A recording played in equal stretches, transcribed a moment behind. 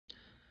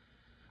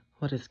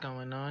What is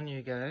going on,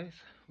 you guys?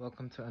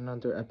 Welcome to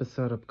another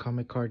episode of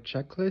Comic Card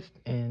Checklist.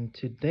 And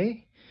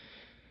today,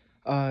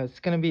 it's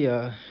gonna be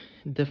a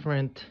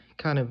different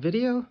kind of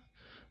video.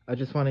 I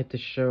just wanted to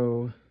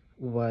show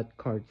what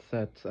card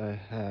sets I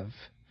have,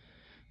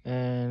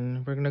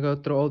 and we're gonna go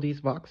through all these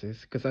boxes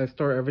because I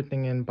store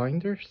everything in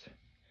binders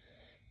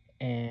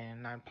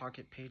and 9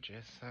 pocket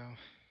pages. So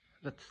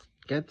let's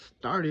get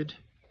started.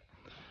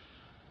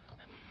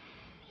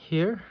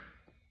 Here,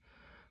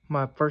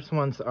 my first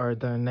ones are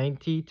the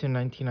 90 to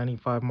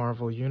 1995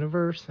 Marvel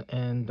Universe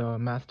and the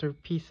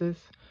Masterpieces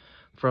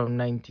from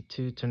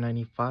 92 to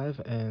 95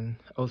 and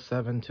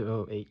 07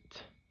 to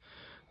 08.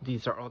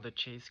 These are all the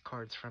chase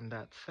cards from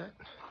that set.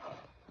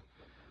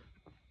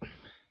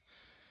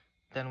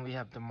 Then we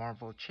have the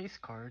Marvel chase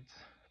cards,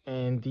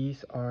 and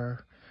these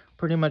are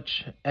pretty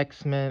much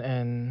X-Men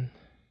and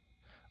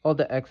all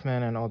the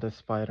X-Men and all the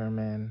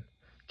Spider-Man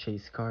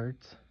chase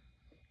cards.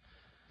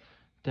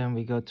 Then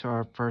we go to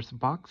our first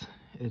box.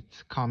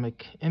 It's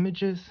comic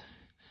images,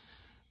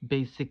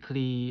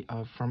 basically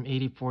from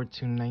 84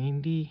 to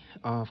 90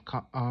 of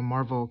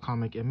Marvel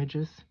comic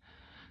images.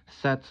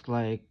 Sets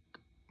like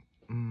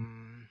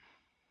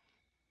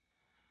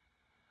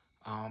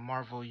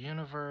Marvel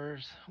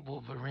Universe,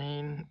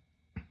 Wolverine.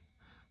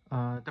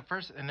 The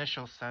first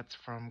initial sets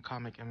from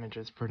comic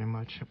images, pretty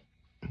much.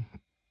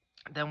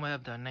 Then we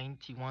have the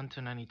 91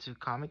 to 92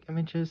 comic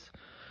images,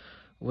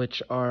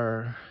 which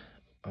are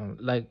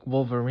like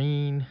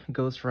Wolverine,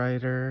 Ghost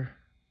Rider,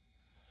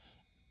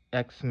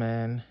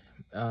 X-Men.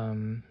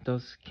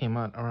 Those came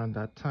out around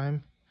that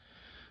time.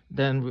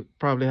 Then we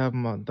probably have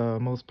the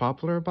most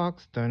popular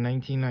box, the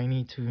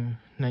 1990 to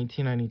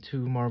 1992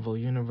 Marvel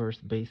Universe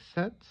base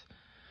set.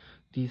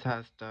 These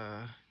has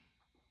the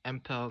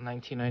MPEL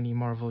 1990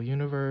 Marvel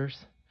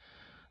Universe,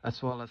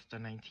 as well as the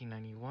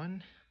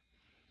 1991.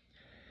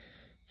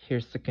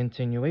 Here's the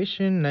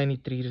continuation,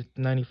 93 to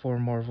 94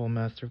 Marvel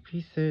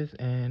Masterpieces,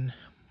 and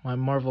my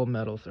Marvel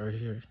medals are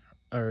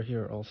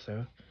here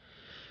also.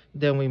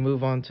 Then we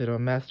move on to the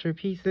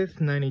Masterpieces,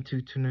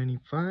 92 to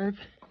 95.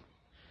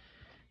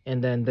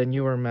 And then the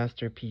newer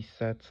Masterpiece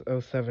sets,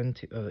 07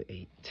 to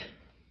 08.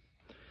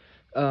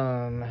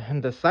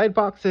 In the side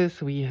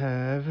boxes, we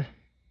have,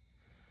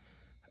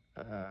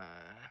 I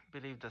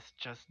believe that's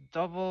just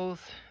doubles.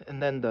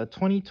 And then the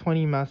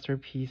 2020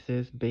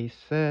 Masterpieces base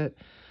set,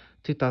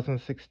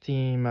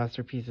 2016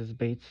 Masterpieces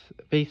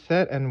base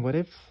set and What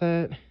If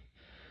set,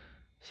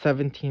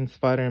 17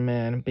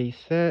 Spider-Man base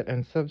set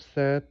and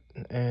subset,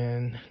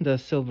 and the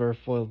silver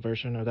foil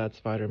version of that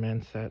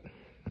Spider-Man set.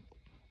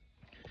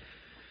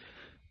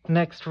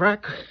 Next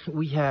rack,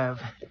 we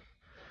have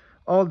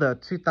all the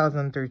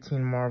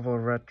 2013 Marvel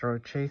Retro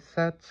Chase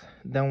sets.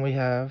 Then we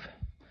have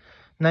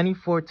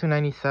 94 to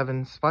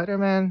 97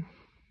 Spider-Man.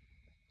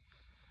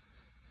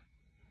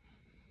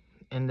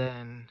 And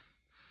then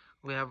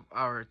we have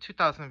our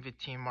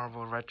 2015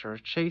 Marvel Retro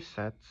Chase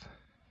sets,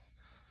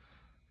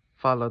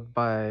 followed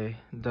by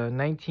the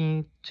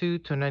 92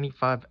 to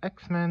 95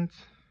 X-Men.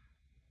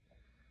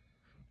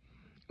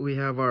 We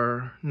have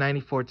our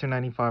 94 to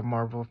 95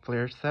 Marvel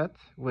Flair sets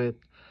with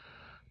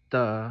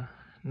the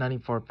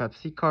 94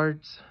 Pepsi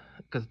cards,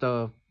 because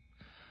the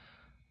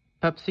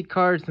Pepsi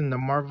cards and the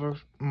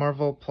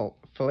Marvel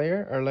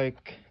Flair are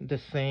like the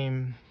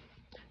same.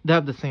 They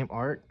have the same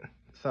art,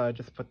 so I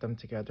just put them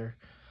together.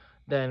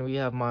 Then we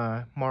have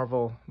my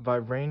Marvel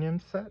Vibranium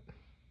set,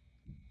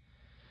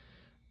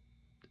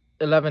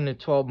 11 to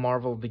 12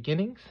 Marvel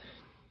Beginnings,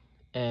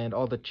 and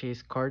all the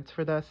chase cards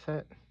for that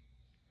set.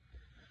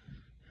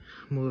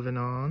 Moving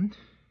on,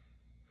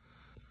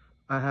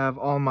 I have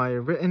all my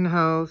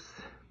Rittenhouse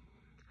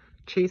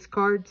chase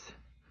cards.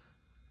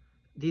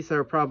 These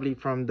are probably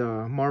from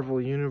the Marvel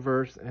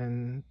Universe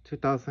in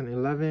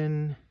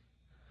 2011,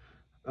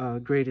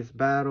 Greatest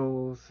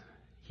Battles,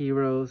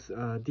 Heroes,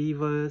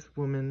 Divas,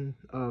 Women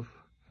of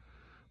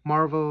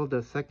Marvel,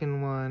 the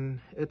second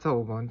one. It's a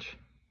whole bunch.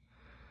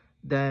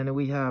 Then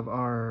we have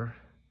our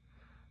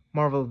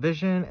Marvel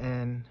Vision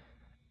and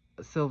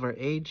Silver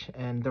Age,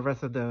 and the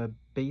rest of the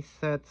base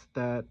sets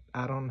that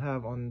I don't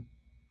have on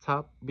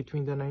top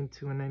between the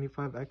 92 and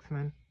 95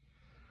 X-Men.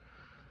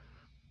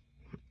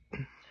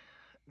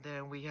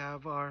 Then we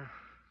have our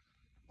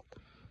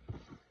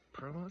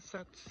promo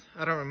sets.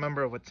 I don't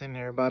remember what's in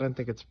here, but I don't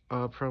think it's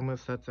promo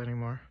sets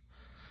anymore.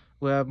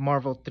 We have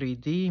Marvel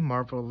 3D,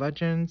 Marvel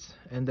Legends,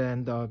 and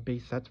then the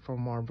base sets for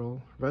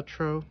Marvel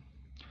Retro.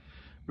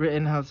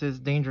 Rittenhouse's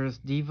Dangerous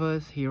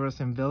Divas,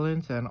 Heroes and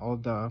Villains, and all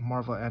the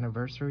Marvel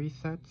Anniversary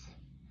sets.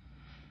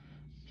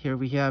 Here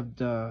we have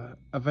the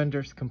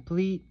Avengers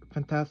Complete,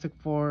 Fantastic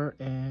Four,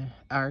 and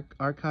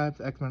Archives,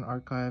 X-Men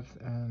Archives,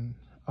 and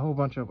a whole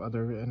bunch of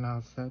other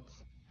Rittenhouse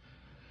sets.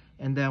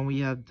 And then we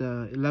have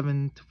the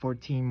 11 to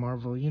 14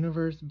 Marvel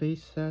Universe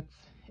base sets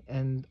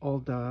and all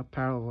the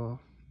parallel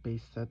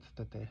base sets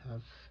that they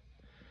have.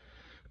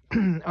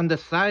 On the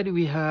side,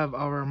 we have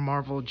our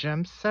Marvel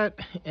Gem set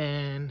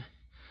and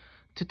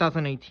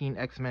 2018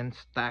 X-Men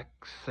Stack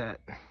set.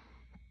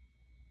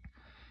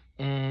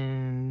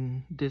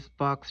 And this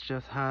box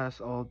just has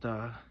all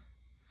the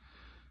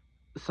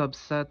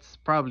subsets,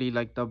 probably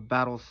like the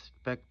Battle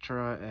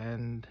Spectra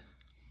and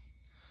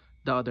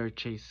the other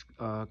chase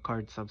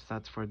card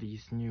subsets for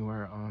these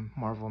newer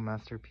Marvel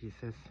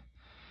masterpieces,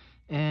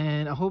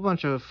 and a whole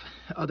bunch of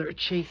other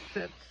chase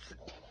sets.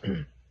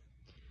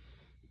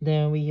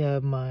 Then we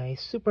have my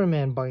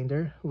Superman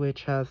binder,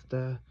 which has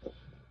the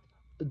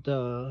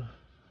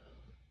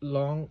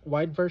long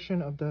wide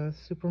version of the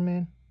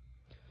Superman,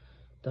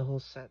 the whole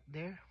set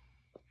there,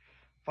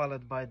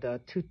 followed by the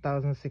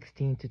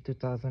 2016 to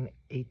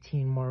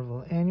 2018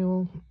 Marvel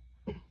Annual.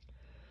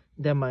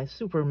 Then my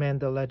Superman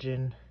the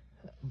Legend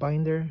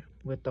binder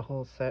with the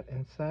whole set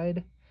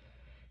inside,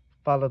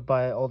 followed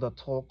by all the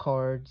toll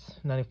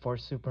cards: 94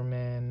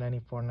 Superman,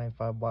 94,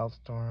 95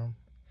 Wildstorm,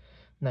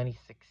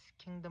 96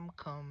 Kingdom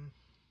Come.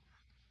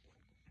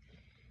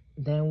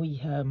 Then we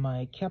have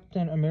my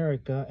Captain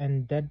America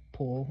and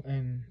Deadpool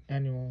and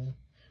annual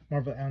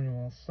Marvel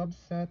Annual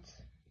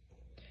subsets.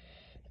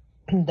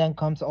 Then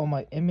comes all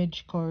my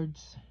image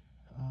cards,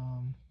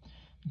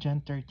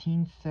 Gen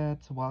 13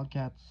 sets,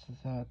 Wildcats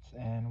sets,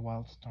 and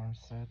Wildstorm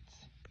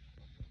sets.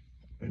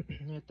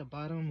 At the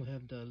bottom we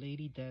have the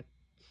Lady Death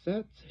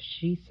sets,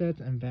 She sets,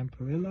 and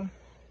Vampirilla.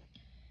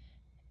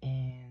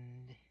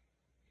 And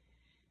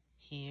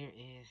here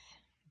is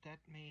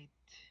Deathmate,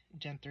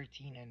 Gen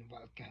 13, and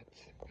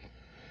Wildcats.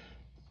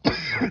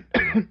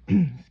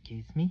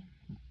 Excuse me.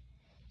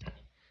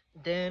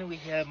 Then we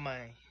have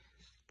my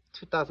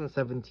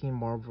 2017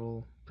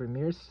 Marvel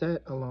Premiere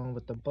set along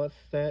with the bus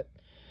set,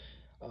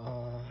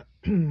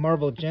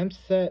 Marvel Gem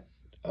set.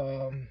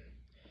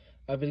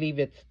 I believe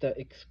it's the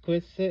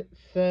Exquisite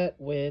set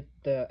with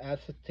the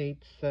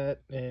Acetate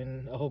set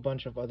and a whole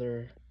bunch of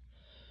other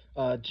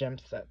gem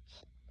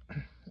sets.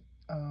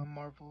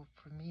 Marvel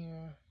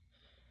Premiere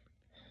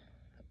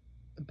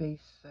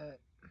base set,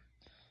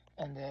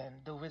 and then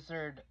the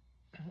Wizard,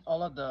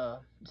 all of the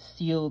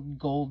sealed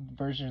gold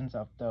versions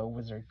of the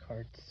Wizard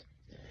cards.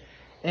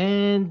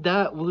 And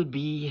that would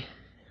be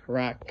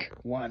rack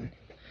 1.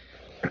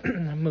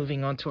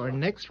 Moving on to our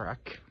next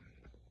rack.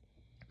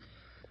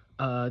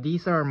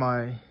 These are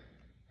my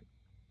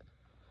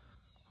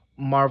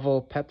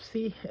Marvel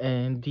Pepsi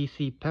and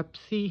DC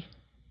Pepsi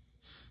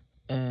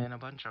and a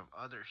bunch of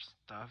other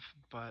stuff,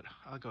 but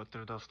I'll go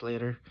through those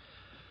later.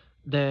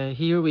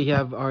 Here we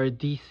have our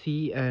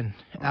DC and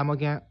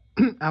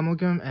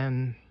Amalgam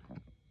and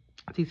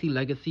DC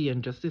Legacy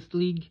and Justice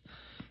League,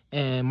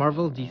 and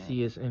Marvel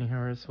DC is in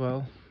here as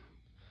well.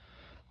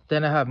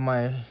 Then I have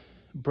my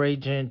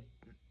Bragent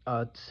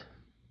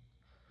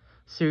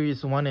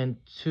Series 1 and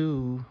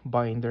 2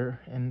 binder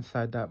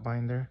inside that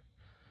binder.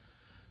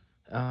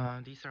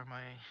 These are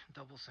my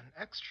doubles and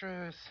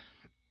extras.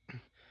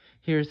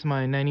 Here's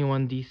my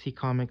 91 DC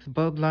Comics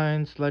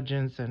Bloodlines,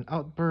 Legends, and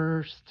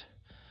Outburst,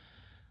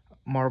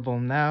 Marvel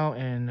Now,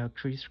 and a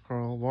Kree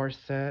Skrull War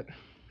set.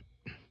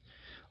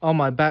 All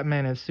my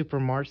Batman and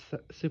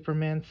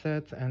Superman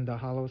sets and the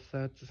Hollow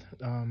sets.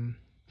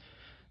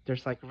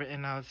 There's like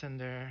written outs in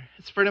there.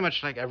 It's pretty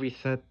much like every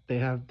set they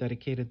have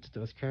dedicated to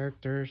those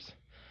characters.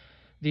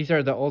 These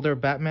are the older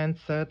Batman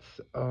sets,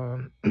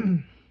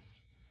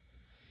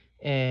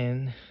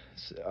 and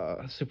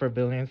Super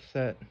Villain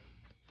set,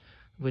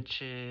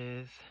 which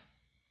is,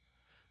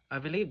 I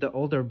believe, the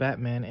older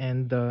Batman,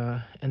 and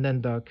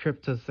then the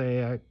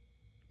Cryptozoic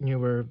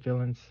newer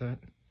villain set.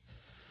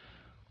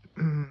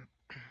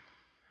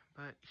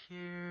 But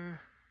here,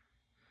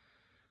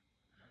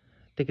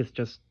 I think it's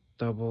just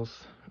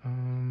doubles.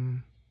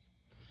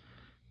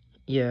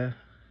 Yeah,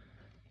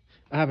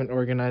 I haven't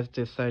organized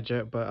this side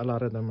yet, but a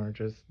lot of them are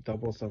just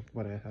doubles of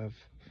what I have.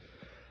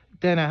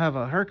 Then I have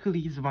a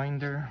Hercules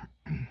binder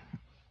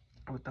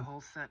with the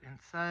whole set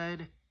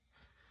inside.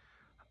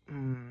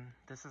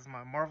 This is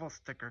my Marvel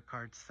sticker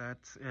card set.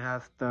 It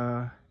has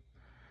the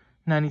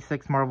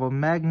 96 Marvel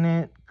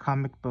Magnet,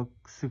 comic book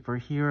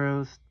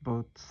superheroes,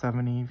 both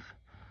 70,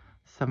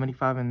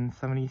 75, and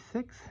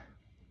 76.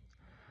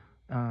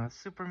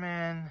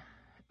 Superman,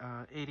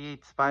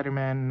 88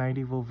 Spider-Man,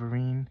 90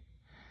 Wolverine,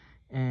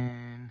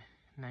 and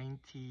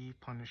 90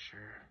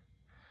 Punisher.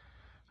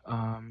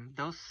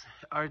 Those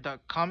are the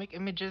Comic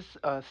Images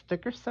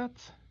sticker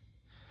sets.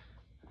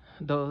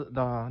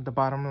 The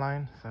bottom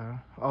line. So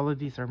all of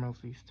these are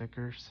mostly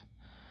stickers.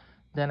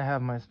 Then I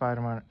have my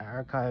Spider-Man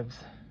Archives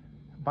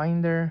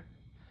binder.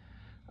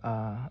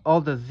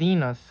 All the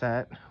Xena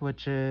set,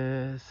 which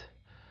is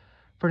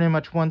pretty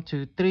much 1,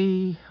 2,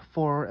 3,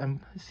 4,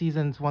 and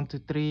seasons 1 to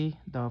 3,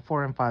 the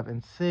 4 and 5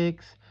 and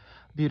 6,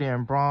 Beauty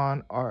and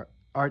Brawn,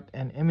 Art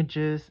and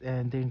Images,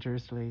 and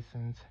Dangerous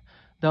Liaisons.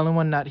 The only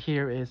one not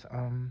here is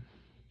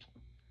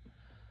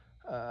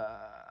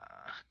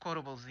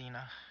Quotable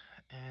Xena.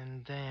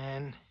 And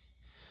then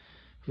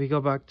we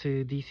go back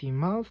to DC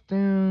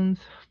Milestones,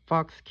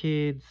 Fox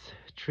Kids,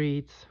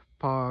 Treats,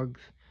 Pogs,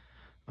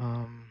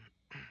 a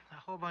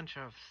whole bunch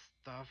of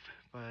stuff,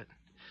 but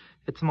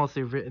it's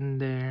mostly written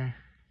there.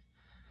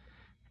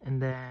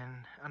 And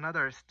then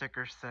another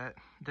sticker set.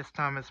 This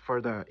time is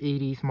for the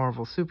 80s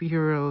Marvel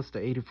superheroes, the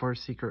 84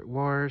 Secret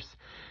Wars,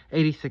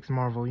 86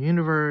 Marvel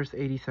Universe,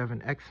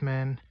 87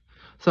 X-Men,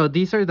 So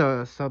these are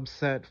the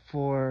subset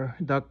for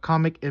the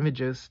comic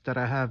images that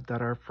I have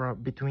that are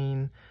from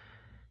between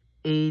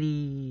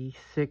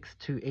 86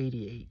 to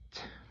 88.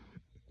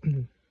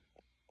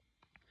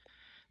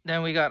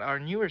 Then we got our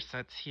newer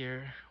sets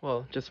here.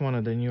 Well, just one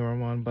of the newer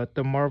one, but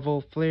the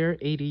Marvel Flair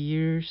 80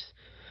 years,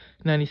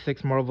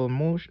 96 Marvel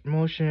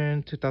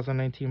Motion,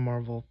 2019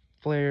 Marvel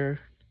Flair,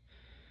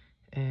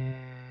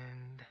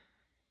 and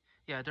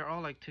yeah, they're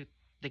all like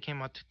they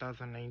came out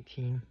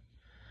 2019.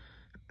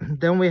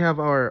 Then we have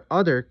our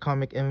other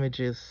comic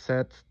images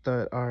sets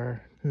that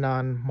are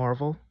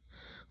non-Marvel,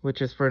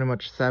 which is pretty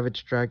much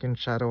Savage Dragon,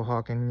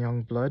 Shadowhawk, and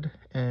Youngblood,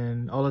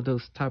 and all of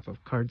those type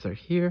of cards are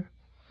here.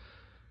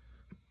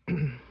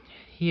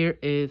 Here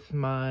is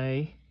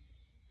my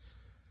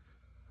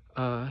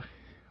wow,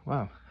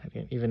 I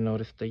didn't even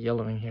notice the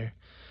yellowing here.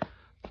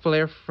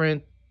 Flare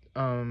print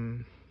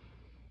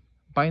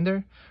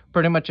binder.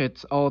 Pretty much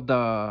it's all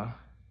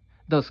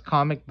those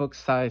comic book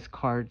size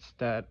cards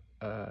that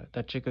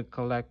that you could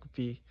collect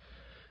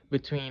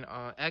between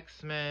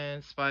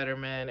X-Men,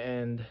 Spider-Man,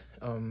 and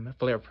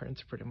Flare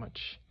prints. Pretty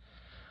much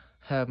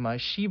have my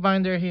She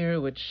binder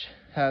here, which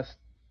has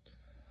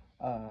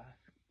uh,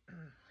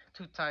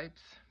 two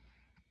types.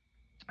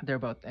 They're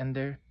both in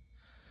there,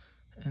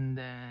 and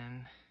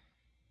then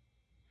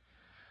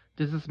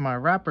this is my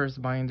Wrappers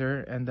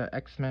binder and the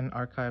X-Men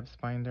Archives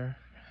binder,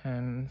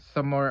 and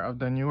some more of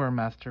the newer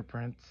master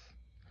prints.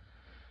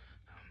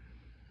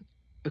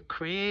 The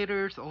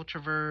Creators,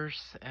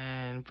 Ultraverse,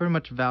 and pretty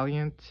much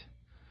Valiant.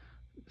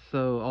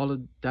 So all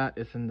of that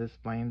is in this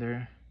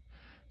binder.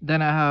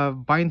 Then I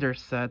have binder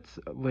sets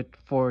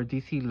for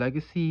DC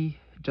Legacy,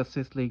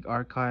 Justice League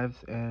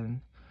Archives,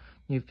 and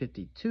New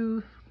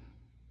 52.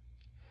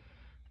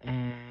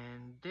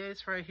 And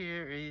this right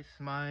here is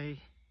my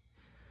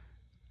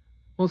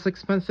most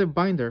expensive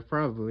binder,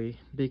 probably,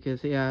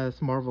 because it has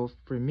Marvel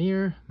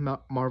Premiere,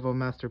 Marvel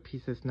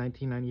Masterpieces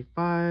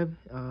 1995,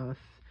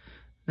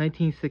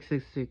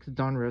 1966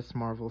 Donruss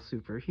Marvel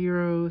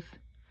Superheroes,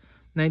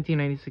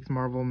 1996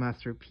 Marvel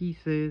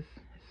Masterpieces.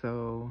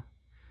 So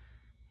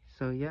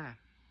yeah,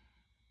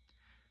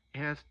 it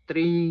has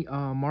 3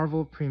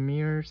 Marvel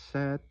Premiere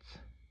sets,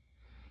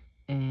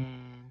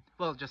 and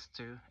well, just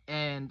 2,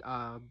 and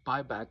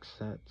buyback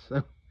sets.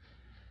 So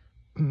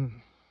and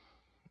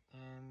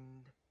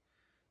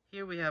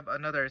here we have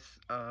another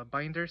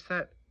binder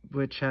set,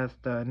 which has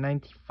the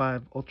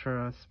 95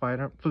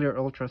 Fleer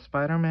Ultra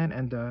Spider-Man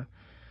and the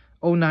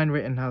 09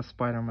 Rittenhouse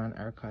Spider-Man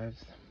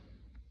archives.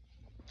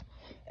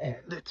 And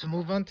let's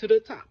move on to the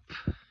top.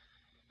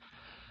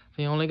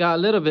 We only got a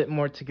little bit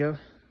more to go.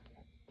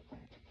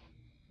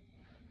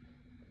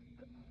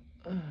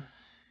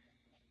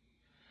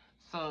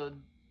 So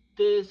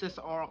this is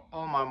all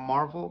my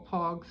Marvel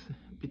pogs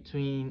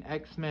between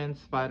X-Men,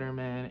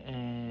 Spider-Man,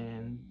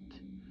 and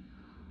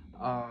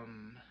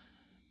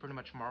pretty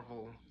much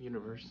Marvel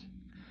Universe.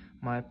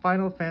 My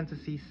Final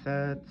Fantasy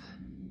set,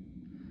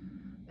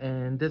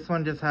 and this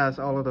one just has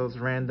all of those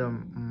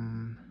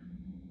random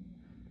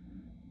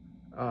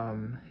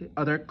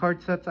other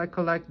card sets I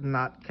collect,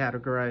 not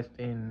categorized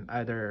in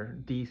either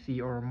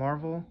DC or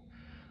Marvel,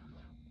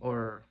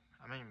 or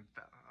I mean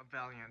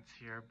Valiant's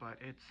here, but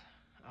it's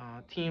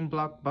Team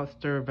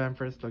Blockbuster,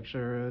 Vampires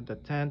Luxury, The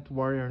Tent,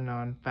 Warrior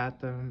Nun,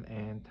 Phantom,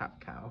 and Top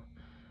Cow.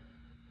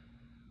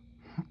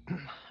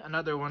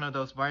 Another one of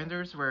those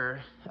binders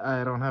where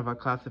I don't have a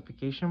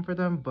classification for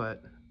them,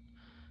 but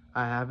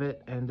I have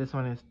it, and this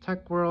one is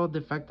Tech World,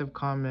 Defective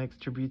Comics,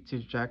 Tribute to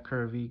Jack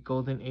Kirby,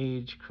 Golden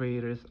Age,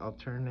 Creators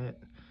Alternate,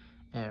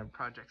 and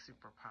Project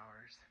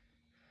Superpowers.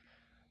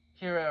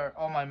 Here are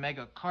all my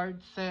mega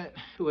card set,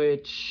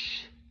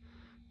 which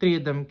 3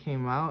 of them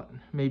came out,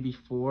 maybe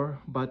 4,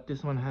 but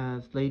this one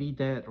has Lady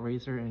Death,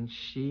 Razor, and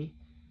She.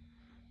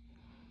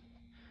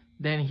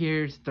 Then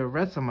here's the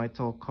rest of my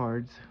toll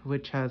cards,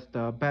 which has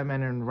the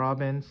Batman and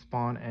Robin,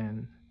 Spawn,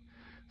 and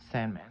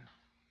Sandman.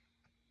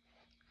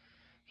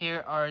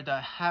 Here are the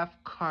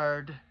half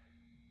card,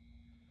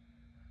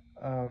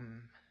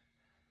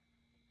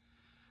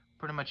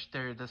 pretty much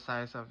they're the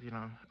size of,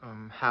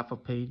 half a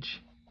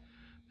page.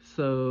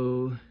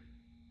 So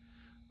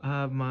I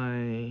have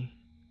my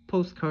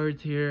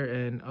postcards here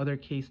and other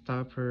case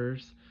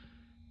toppers,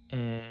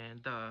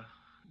 and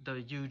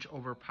the huge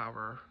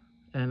overpower,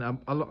 and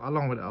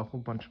along with a whole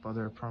bunch of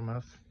other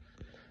promos.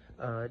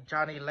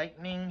 Johnny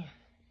Lightning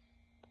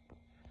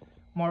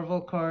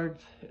Marvel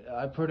cards,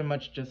 I pretty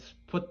much just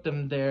put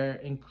them there,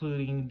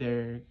 including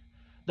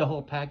the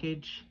whole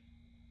package.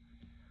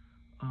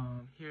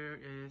 Here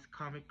is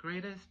Comic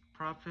Greatest,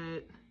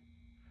 Prophet,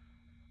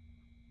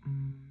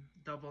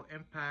 Double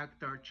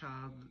Impact, Dark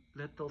Child,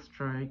 Little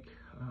Strike,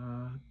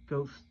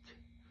 Ghost.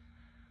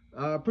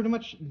 Pretty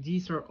much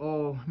these are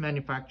all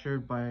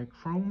manufactured by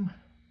Chrome.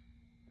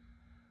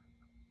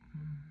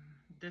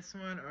 This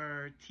one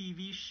are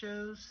TV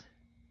shows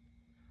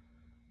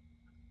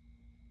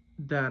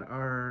that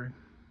are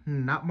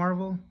not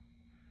Marvel,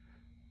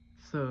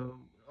 so,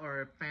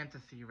 or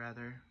fantasy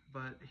rather.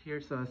 But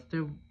here's a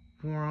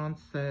Stillborn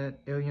set,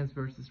 Aliens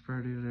vs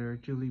Predator,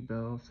 Julie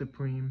Bell,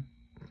 Supreme.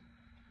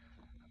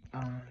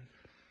 Um,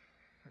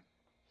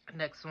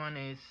 Next one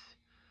is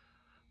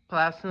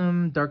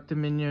Plasm, Dark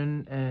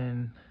Dominion,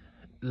 and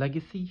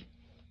Legacy.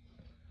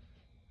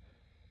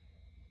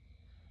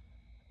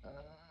 Uh,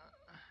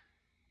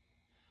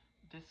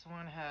 this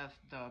one has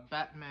the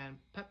Batman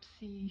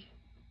Pepsi,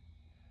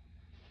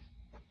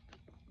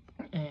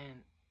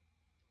 and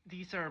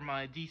these are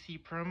my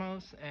DC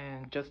promos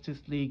and Justice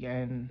League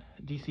and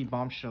DC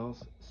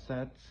Bombshells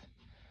sets.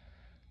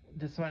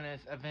 This one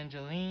is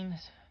Evangeline,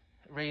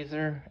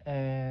 Razor,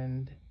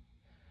 and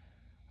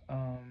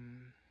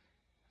um,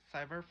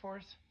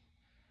 Cyberforce.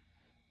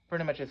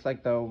 Pretty much it's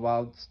like the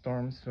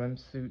Wildstorm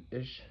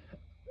swimsuit-ish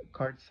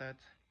card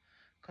sets.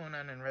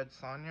 Conan and Red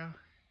Sonja.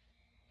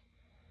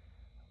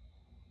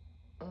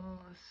 Uh,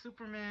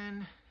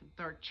 Superman,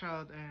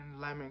 Darkchild,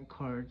 and Lament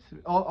cards.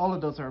 All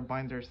of those are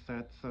binder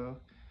sets, so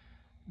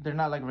they're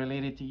not like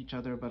related to each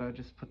other, but I'll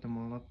just put them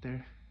all up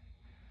there.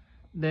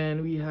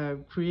 Then we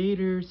have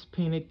Creators,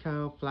 Painted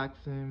Cow,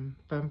 Flaxim,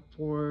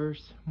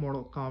 Femforce,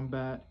 Mortal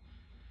Kombat.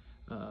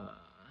 Uh,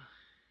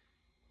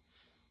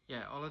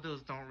 yeah, all of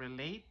those don't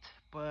relate,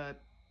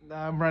 but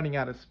I'm running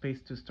out of space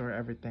to store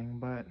everything.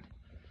 But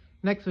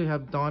next we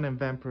have Dawn and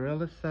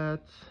Vampirella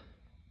sets,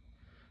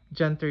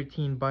 Gen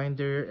 13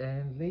 binder,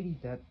 and Lady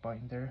Death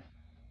binder.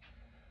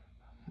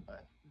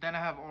 Then I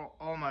have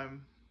all my,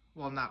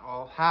 well, not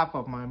all, half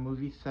of my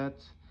movie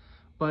sets.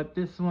 But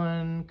this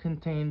one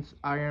contains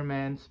Iron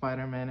Man,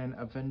 Spider-Man, and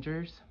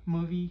Avengers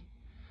movie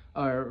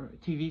or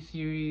TV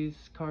series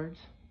cards.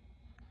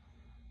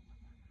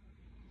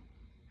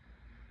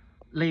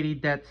 Lady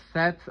Death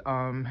sets.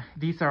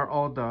 These are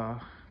all the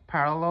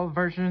parallel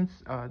versions.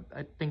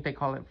 I think they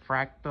call it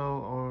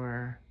Fractal,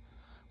 or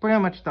pretty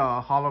much the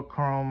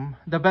holochrome,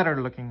 the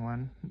better looking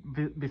one,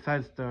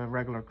 besides the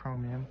regular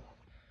chromium.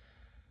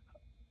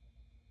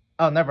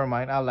 Oh, never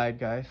mind. I lied,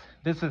 guys.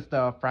 This is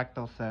the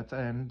Fractal set,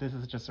 and this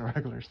is just a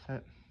regular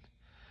set.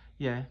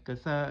 Yeah, because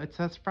it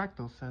says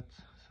Fractal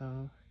sets.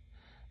 So,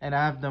 and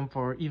I have them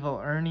for Evil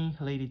Ernie,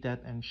 Lady Death,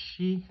 and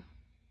She.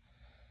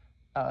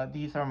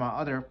 These are my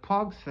other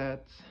Pog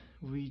sets,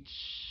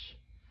 which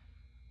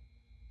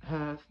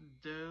has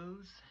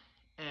those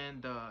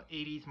and the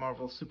 80s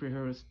Marvel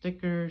superhero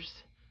stickers,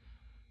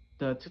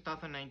 the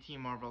 2019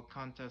 Marvel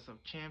Contest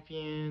of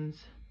Champions,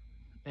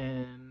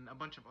 and a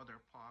bunch of other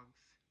Pogs.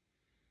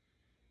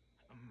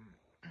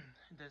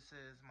 This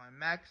is my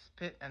Max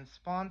Pit and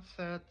Spawn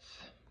sets,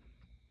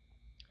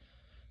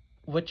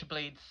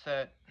 Witchblade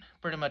set,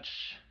 pretty much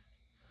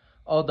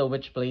all the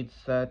Witchblade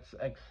sets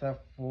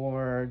except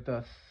for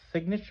the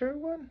signature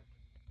one.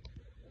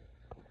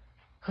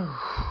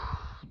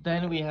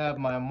 Then we have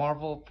my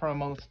Marvel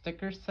promo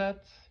sticker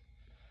sets.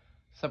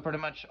 So pretty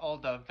much all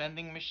the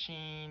vending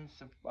machines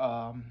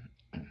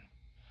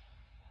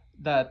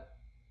that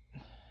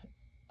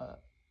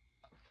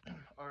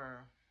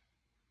or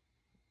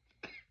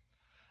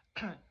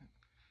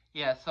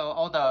yeah, so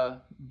all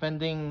the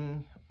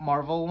vending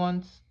Marvel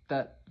ones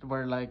that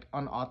were like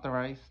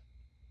unauthorized.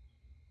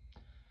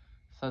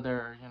 So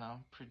they're,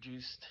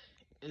 produced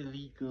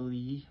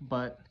illegally,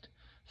 but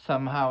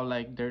somehow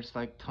like there's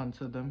like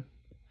tons of them.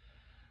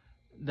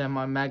 Then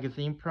my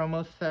magazine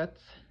promo sets,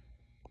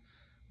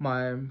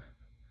 my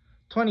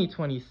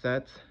 2020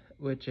 sets,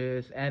 which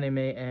is anime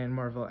and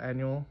Marvel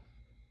Annual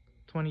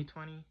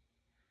 2020,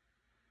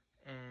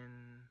 and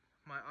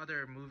my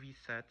other movie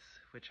sets,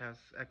 which has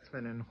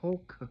X-Men and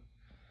Hulk,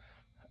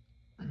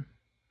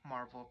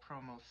 Marvel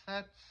promo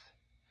sets.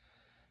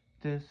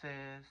 This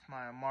is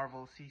my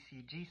Marvel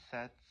CCG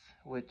sets,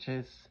 which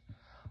is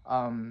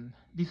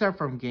these are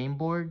from Game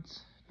Boards,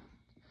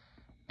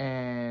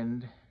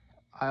 and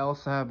I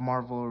also have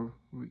Marvel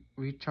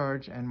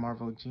Recharge and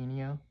Marvel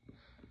Genio.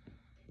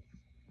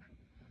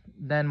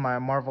 Then my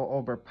Marvel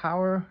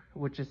Overpower,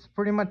 which is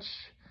pretty much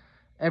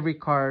every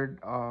card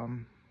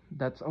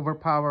that's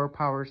Overpower,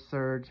 Power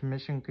Surge,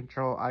 Mission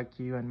Control,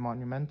 IQ, and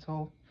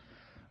Monumental.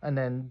 And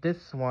then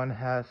this one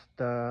has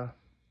the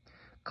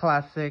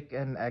Classic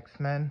and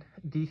X-Men,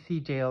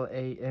 DC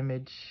JLA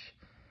Image,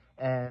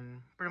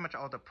 and pretty much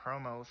all the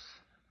promos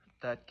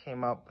that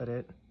came out with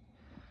it.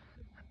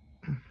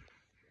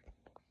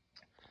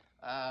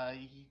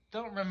 I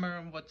don't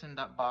remember what's in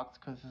that box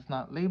because it's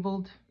not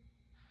labeled,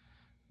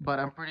 but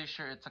I'm pretty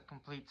sure it's a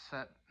complete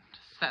set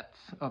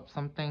of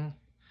something.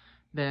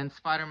 Then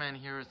Spider-Man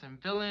Heroes and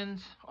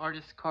Villains,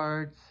 Artist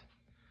Cards,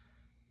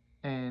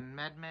 and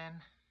Madman.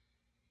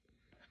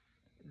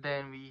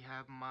 Then we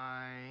have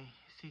my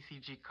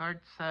CCG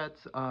card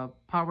sets,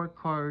 Power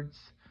Cards,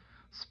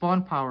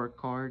 Spawn Power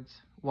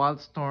Cards,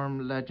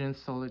 Wildstorm Legends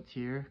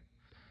Solitaire,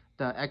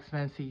 the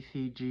X-Men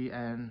CCG,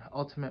 and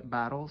Ultimate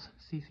Battles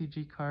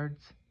CCG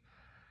cards.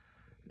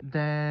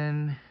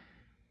 Then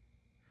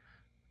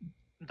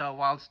the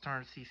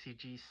Wildstorm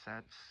CCG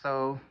sets.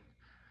 So,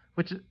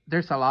 which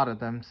there's a lot of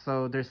them.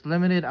 So there's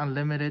Limited,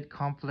 Unlimited,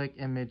 Conflict,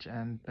 Image,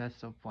 and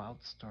Best of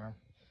Wildstorm.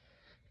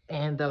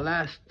 And the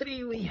last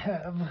three we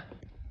have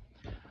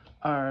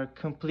our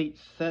complete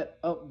set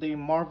of the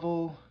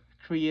Marvel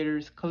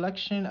Creators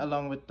Collection,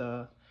 along with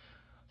the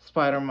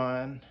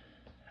Spider-Man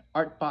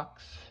art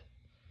box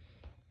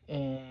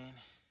and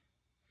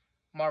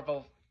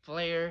Marvel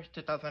Flair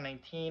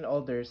 2019,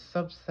 all their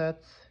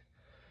subsets,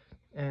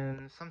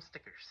 and some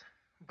stickers.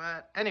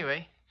 But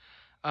anyway,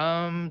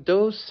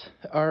 those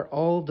are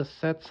all the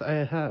sets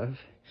I have.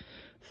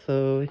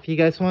 So if you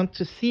guys want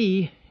to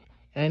see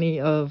any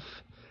of,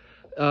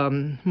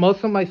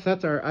 most of my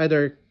sets are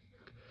either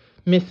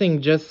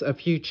missing just a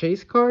few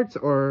chase cards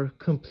or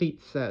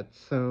complete sets.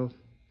 So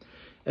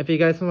if you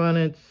guys want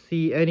to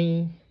see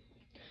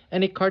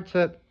any card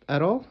set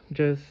at all,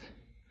 just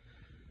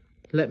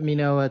let me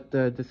know at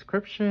the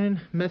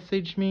description,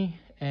 message me,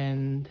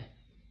 and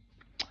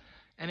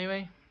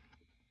anyway,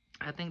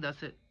 I think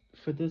that's it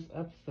for this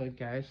episode,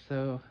 guys.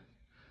 So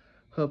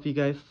hope you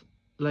guys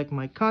like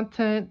my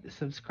content,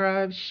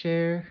 subscribe,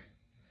 share,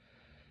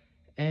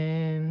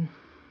 and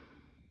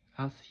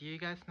I'll see you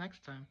guys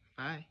next time.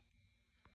 Bye.